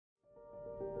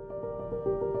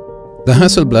The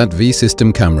Hasselblad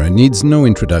V-System camera needs no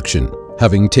introduction,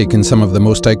 having taken some of the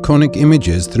most iconic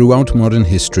images throughout modern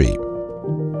history.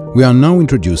 We are now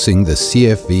introducing the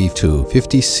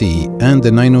CFV250C and the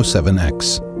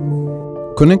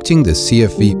 907X. Connecting the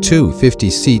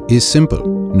CFV250C is simple.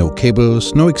 No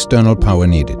cables, no external power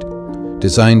needed.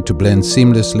 Designed to blend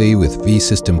seamlessly with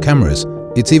V-System cameras,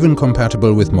 it's even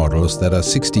compatible with models that are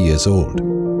 60 years old.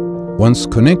 Once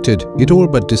connected, it all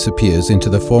but disappears into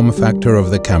the form factor of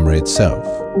the camera itself.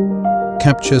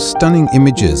 Captures stunning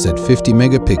images at 50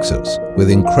 megapixels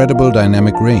with incredible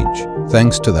dynamic range,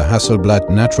 thanks to the Hasselblad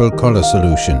natural color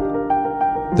solution.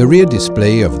 The rear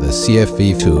display of the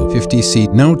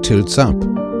CFV250C now tilts up.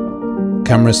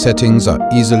 Camera settings are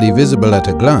easily visible at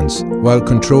a glance, while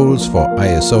controls for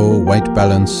ISO, white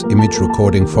balance, image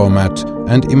recording format,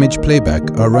 and image playback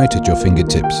are right at your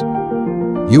fingertips.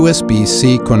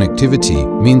 USB-C connectivity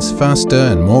means faster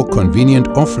and more convenient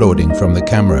offloading from the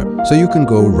camera, so you can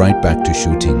go right back to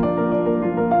shooting.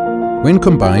 When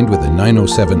combined with the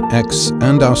 907X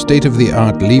and our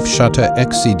state-of-the-art leaf shutter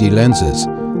XCD lenses,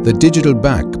 the digital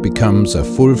back becomes a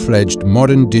full-fledged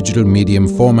modern digital medium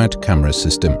format camera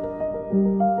system.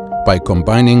 By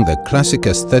combining the classic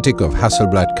aesthetic of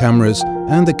Hasselblad cameras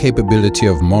and the capability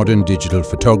of modern digital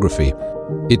photography,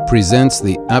 it presents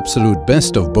the absolute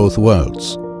best of both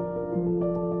worlds.